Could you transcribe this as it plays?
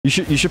You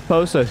should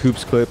post a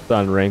hoops clip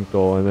on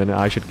Rankdle, and then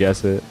I should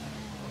guess it.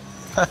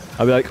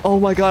 I'll be like, oh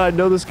my god, I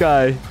know this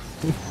guy.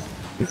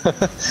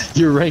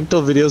 Your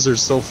Rankdle videos are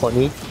so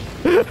funny.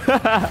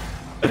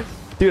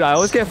 Dude, I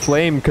always get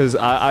flamed because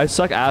I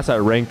suck ass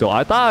at Rankdle.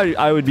 I thought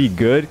I would be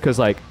good because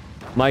like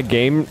my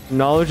game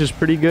knowledge is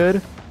pretty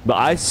good, but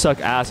I suck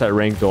ass at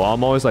Rankdle.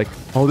 I'm always like,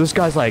 oh, this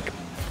guy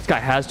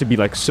has to be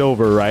like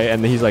silver, right?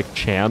 And then he's like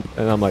champ,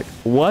 and I'm like,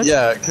 what?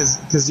 Yeah,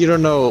 because you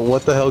don't know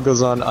what the hell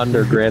goes on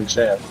under Grand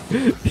Champ.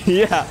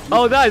 Yeah.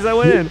 Oh, nice, I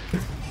went in.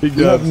 Big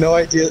You have dubs. no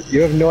idea.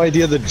 You have no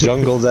idea the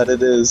jungle that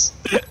it is.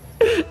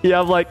 Yeah,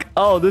 I'm like,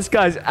 oh, this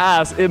guy's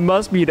ass. It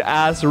must be an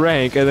ass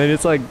rank, and then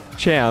it's like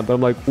champ. I'm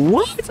like,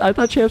 what? I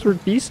thought champs were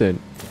decent.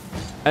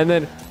 And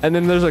then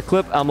there's a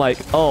clip. I'm like,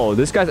 oh,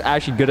 this guy's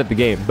actually good at the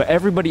game, but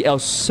everybody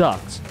else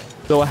sucks.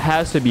 So it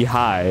has to be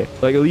high,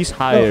 like at least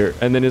higher.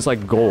 And then it's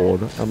like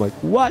gold. I'm like,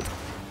 what?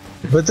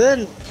 But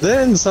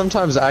then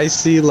sometimes I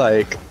see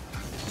like,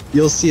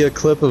 you'll see a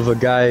clip of a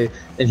guy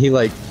and he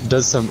like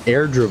does some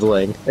air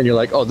dribbling, and you're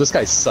like, oh, this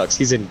guy sucks.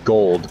 He's in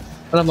gold,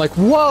 and I'm like,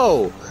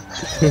 whoa.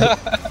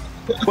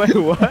 Wait,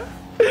 what?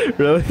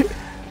 Really?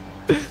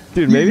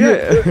 Dude, maybe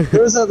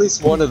There's at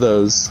least one of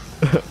those.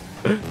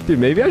 Dude,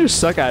 maybe I just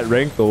suck at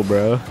Rankdle,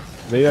 bro.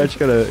 Maybe I just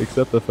gotta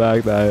accept the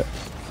fact that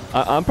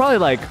I'm probably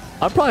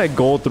like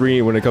gold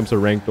 3 when it comes to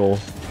Rankdle.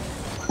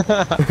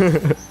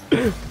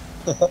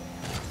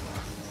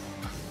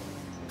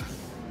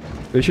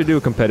 They should do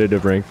a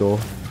competitive Rankdle.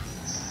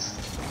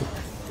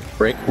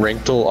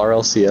 Rankdle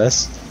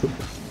RLCS.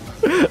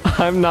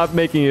 I'm not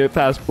making it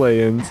past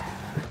play-ins.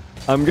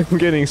 I'm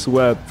getting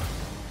swept.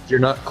 You're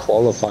not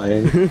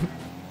qualifying.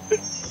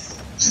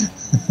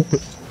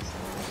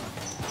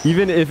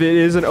 Even if it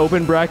is an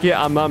open bracket,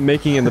 I'm not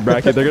making it in the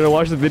bracket. They're gonna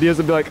watch the videos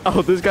and be like,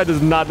 oh, this guy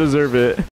does not deserve it.